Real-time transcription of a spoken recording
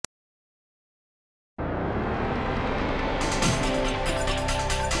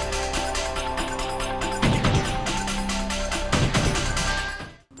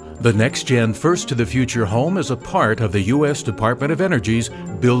The next-gen First to the Future home is a part of the U.S. Department of Energy's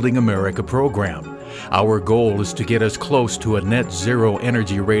Building America program. Our goal is to get as close to a net zero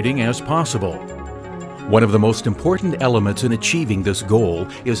energy rating as possible. One of the most important elements in achieving this goal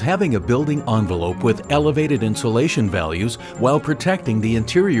is having a building envelope with elevated insulation values while protecting the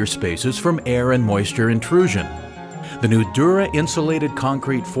interior spaces from air and moisture intrusion. The NUDURA Insulated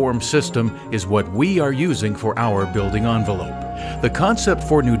Concrete Form system is what we are using for our building envelope. The concept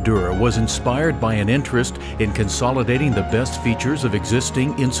for NUDURA was inspired by an interest in consolidating the best features of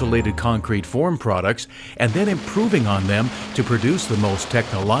existing insulated concrete form products and then improving on them to produce the most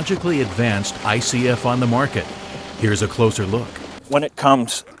technologically advanced ICF on the market. Here's a closer look. When it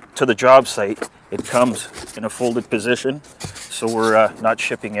comes to the job site, it comes in a folded position, so we're not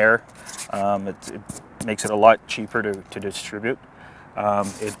shipping air. It makes it a lot cheaper to distribute.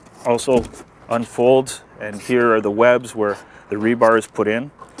 It also unfolds, and here are the webs where the rebar is put in,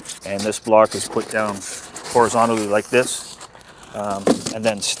 and this block is put down horizontally like this, and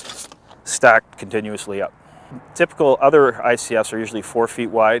then stacked continuously up. Typical other ICFs are usually 4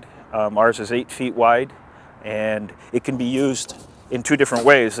 feet wide. Ours is 8 feet wide, and it can be used in 2 different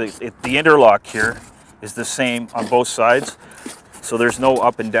ways. The interlock here is the same on both sides, so there's no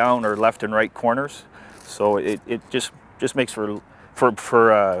up and down or left and right corners. So it just makes for an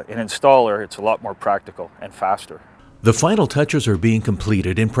installer, it's a lot more practical and faster. The final touches are being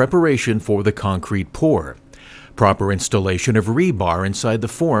completed in preparation for the concrete pour. Proper installation of rebar inside the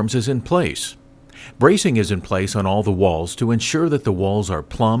forms is in place. Bracing is in place on all the walls to ensure that the walls are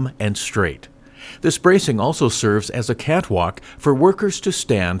plumb and straight. This bracing also serves as a catwalk for workers to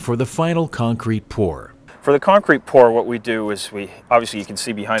stand for the final concrete pour. For the concrete pour, what we do is obviously you can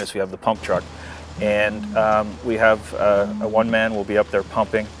see behind us we have the pump truck, and we have a one-man will be up there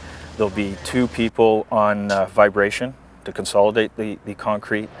pumping. There'll be 2 people on vibration to consolidate the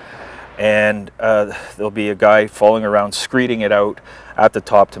concrete, and there'll be a guy following around screeding it out at the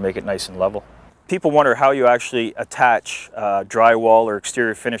top to make it nice and level. People wonder how you actually attach drywall or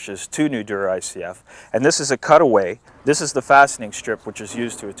exterior finishes to NUDURA ICF, and this is a cutaway. This is the fastening strip which is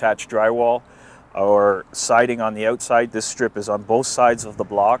used to attach drywall or siding on the outside. This strip is on both sides of the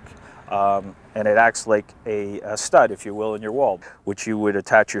block, and it acts like a stud, if you will, in your wall, which you would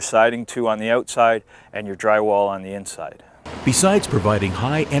attach your siding to on the outside and your drywall on the inside. Besides providing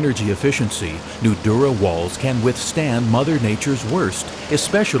high energy efficiency, NUDURA walls can withstand Mother Nature's worst,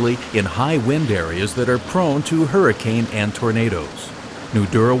 especially in high wind areas that are prone to hurricane and tornadoes.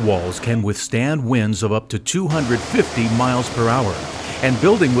 NUDURA walls can withstand winds of up to 250 miles per hour, and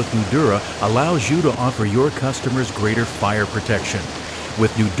building with NUDURA allows you to offer your customers greater fire protection.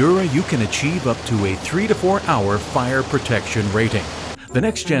 With NUDURA, you can achieve up to a 3 to 4 hour fire protection rating. The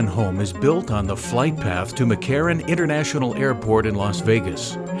next-gen home is built on the flight path to McCarran International Airport in Las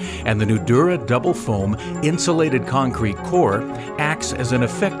Vegas, and the NUDURA double foam insulated concrete core acts as an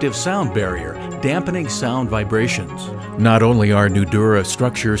effective sound barrier, dampening sound vibrations. Not only are NUDURA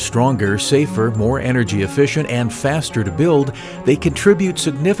structures stronger, safer, more energy efficient, and faster to build, they contribute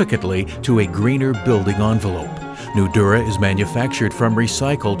significantly to a greener building envelope. NUDURA is manufactured from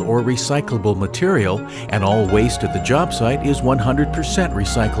recycled or recyclable material, and all waste at the job site is 100%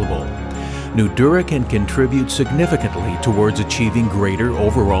 recyclable. NUDURA can contribute significantly towards achieving greater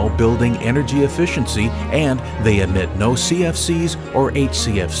overall building energy efficiency, and they emit no CFCs or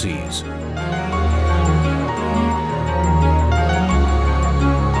HCFCs.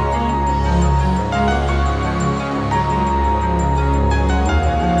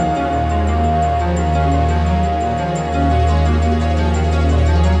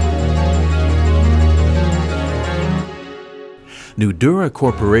 NUDURA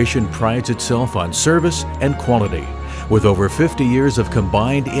Corporation prides itself on service and quality. With over 50 years of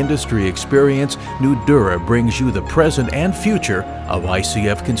combined industry experience, NUDURA brings you the present and future of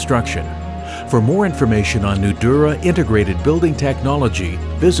ICF construction. For more information on NUDURA integrated building technology,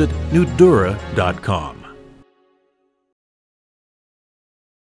 visit NUDURA.com.